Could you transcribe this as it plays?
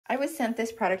I was sent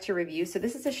this product to review. So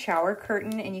this is a shower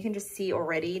curtain, and you can just see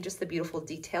already just the beautiful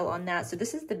detail on that. So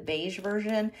this is the beige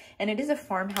version, and it is a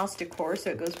farmhouse decor,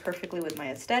 so it goes perfectly with my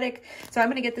aesthetic. So I'm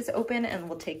gonna get this open and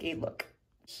we'll take a look.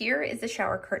 Here is the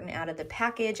shower curtain out of the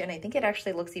package, and I think it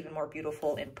actually looks even more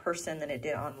beautiful in person than it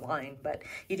did online, but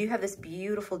you do have this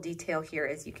beautiful detail here,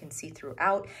 as you can see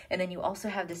throughout, and then you also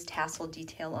have this tassel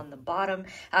detail on the bottom.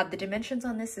 The dimensions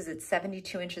on this is it's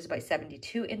 72 inches by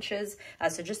 72 inches,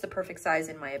 so just the perfect size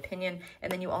in my opinion. And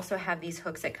then you also have these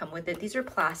hooks that come with it. These are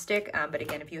plastic, but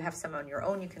again, if you have some on your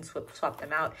own, you can swap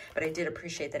them out, but I did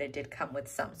appreciate that it did come with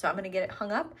some. So I'm gonna get it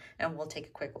hung up and we'll take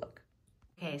a quick look.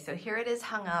 Okay, so here it is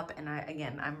hung up, and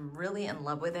I'm really in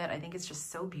love with it. I think it's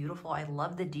just so beautiful. I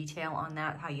love the detail on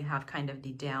that, how you have kind of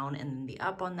the down and the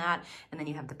up on that, and then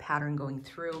you have the pattern going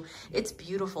through. It's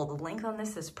beautiful. The length on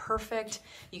this is perfect.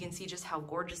 You can see just how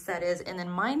gorgeous that is. And then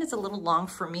mine is a little long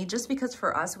for me, just because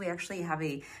for us, we actually have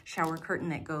a shower curtain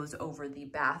that goes over the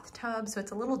bathtub, so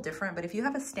it's a little different. But if you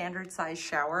have a standard size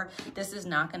shower, this is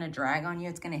not gonna drag on you.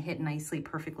 It's gonna hit nicely,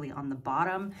 perfectly on the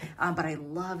bottom. But I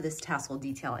love this tassel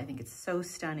detail. I think it's so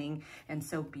stunning and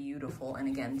so beautiful. And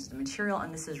again, the material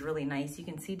on this is really nice. You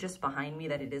can see just behind me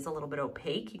that it is a little bit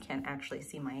opaque. You can't actually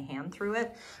see my hand through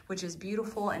it, which is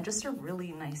beautiful and just a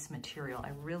really nice material.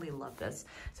 I really love this.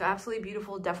 So absolutely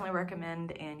beautiful, definitely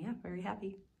recommend, and yeah, very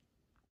happy.